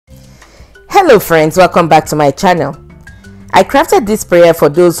Hello friends, welcome back to my channel. I crafted this prayer for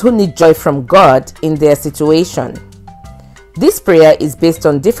those who need joy from God in their situation. This prayer is based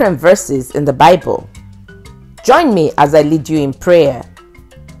on different verses in the Bible. Join me as I lead you in prayer.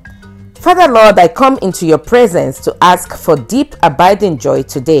 Father Lord, I come into your presence to ask for deep abiding joy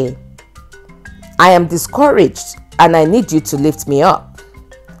today. I am discouraged and I need you to lift me up.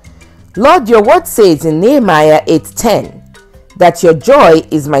 Lord, your word says in Nehemiah 8:10 that your joy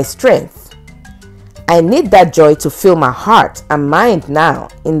is my strength. I need that joy to fill my heart and mind now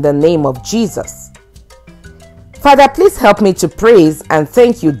in the name of Jesus. Father, please help me to praise and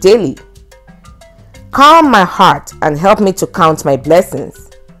thank you daily. Calm my heart and help me to count my blessings.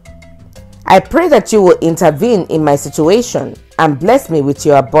 I pray that you will intervene in my situation and bless me with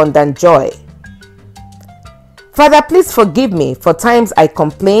your abundant joy. Father, please forgive me for times I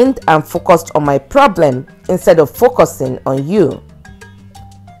complained and focused on my problem instead of focusing on you.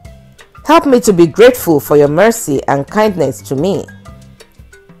 Help me to be grateful for your mercy and kindness to me.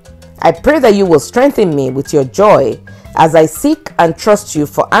 I pray that you will strengthen me with your joy as I seek and trust you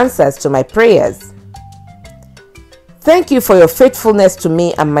for answers to my prayers. Thank you for your faithfulness to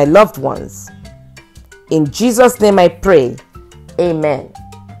me and my loved ones. In Jesus' name I pray. Amen.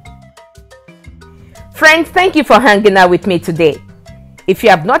 Friends, thank you for hanging out with me today. If you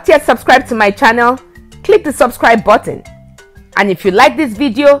have not yet subscribed to my channel, click the subscribe button. And if you like this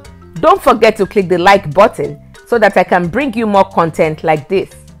video, don't forget to click the like button so that I can bring you more content like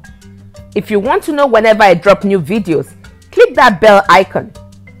this. If you want to know whenever I drop new videos, click that bell icon.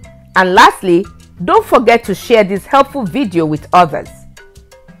 And lastly, don't forget to share this helpful video with others.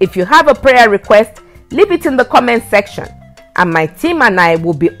 If you have a prayer request, leave it in the comment section and my team and I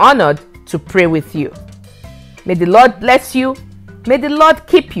will be honored to pray with you. May the Lord bless you. May the Lord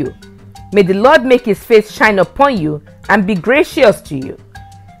keep you. May the Lord make his face shine upon you and be gracious to you.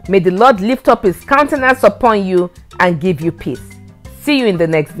 May the Lord lift up his countenance upon you and give you peace. See you in the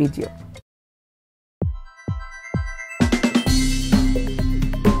next video.